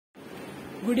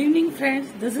Good evening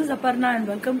friends, this is Aparna and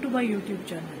welcome to my YouTube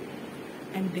channel.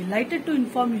 I am delighted to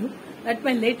inform you that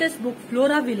my latest book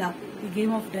Flora, The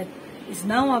Game of Death is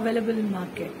now available in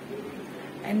market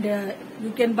and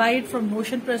you can buy it from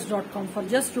notionpress.com for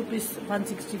just rupees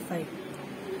 165.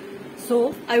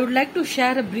 So I would like to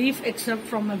share a brief excerpt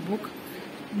from my book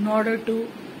in order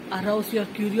to arouse your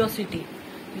curiosity,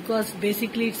 because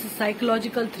basically it's a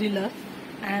psychological thriller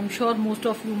and I am sure most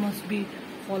of you must be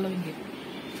following it.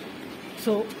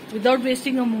 So, without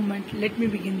wasting a moment, let me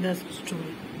begin the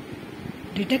story.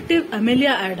 Detective Amelia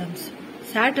Adams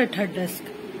sat at her desk,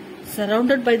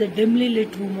 surrounded by the dimly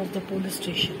lit room of the police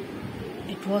station.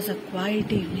 It was a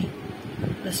quiet evening.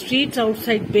 The streets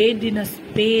outside bathed in a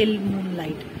pale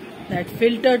moonlight that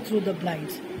filtered through the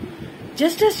blinds.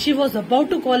 Just as she was about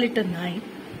to call it a night,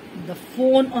 the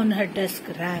phone on her desk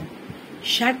rang,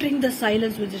 shattering the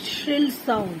silence with a shrill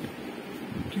sound.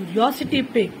 Curiosity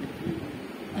piqued.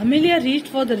 Amelia reached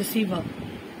for the receiver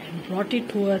and brought it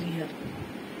to her ear.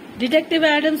 "Detective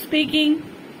Adams speaking,"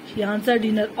 she answered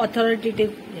in her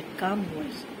authoritative yet calm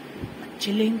voice. A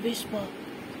chilling whisper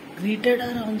greeted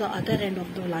her on the other end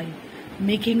of the line,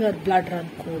 making her blood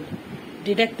run cold.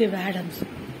 "Detective Adams,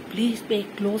 please pay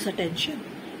close attention.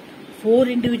 4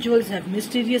 individuals have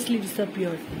mysteriously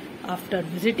disappeared after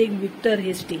visiting Victor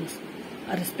Hastings,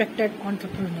 a respected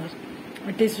entrepreneur,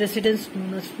 at his residence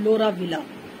known as Flora Villa,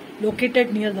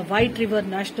 located near the White River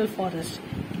National Forest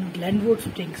in Glenwood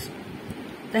Springs.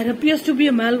 There appears to be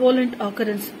a malevolent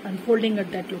occurrence unfolding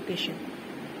at that location."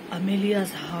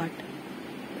 Amelia's heart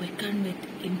quickened with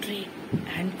intrigue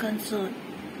and concern.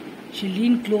 She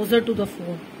leaned closer to the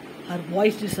phone, her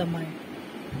voice determined.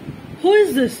 "Who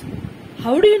is this?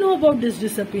 How do you know about these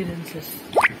disappearances?"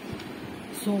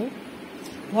 So,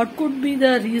 what could be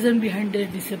the reason behind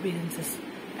their disappearances?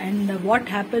 And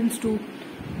what happens to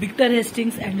Victor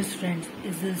Hastings and his friends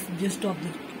is the gist of the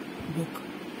book.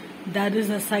 There is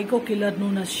a psycho killer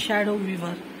known as Shadow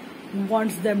Weaver who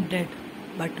wants them dead.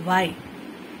 But why?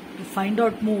 To find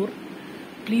out more,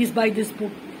 please buy this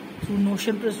book through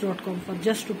notionpress.com for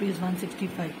just rupees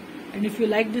 165. And if you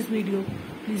like this video,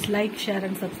 please like, share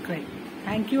and subscribe.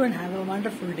 Thank you and have a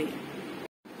wonderful day.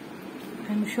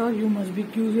 I'm sure you must be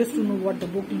curious to know what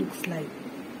the book looks like.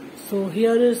 So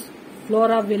here is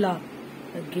Flora Villa,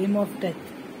 The Game of Death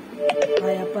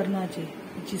by Aparna J,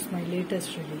 which is my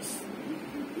latest release.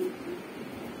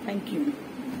 Thank you.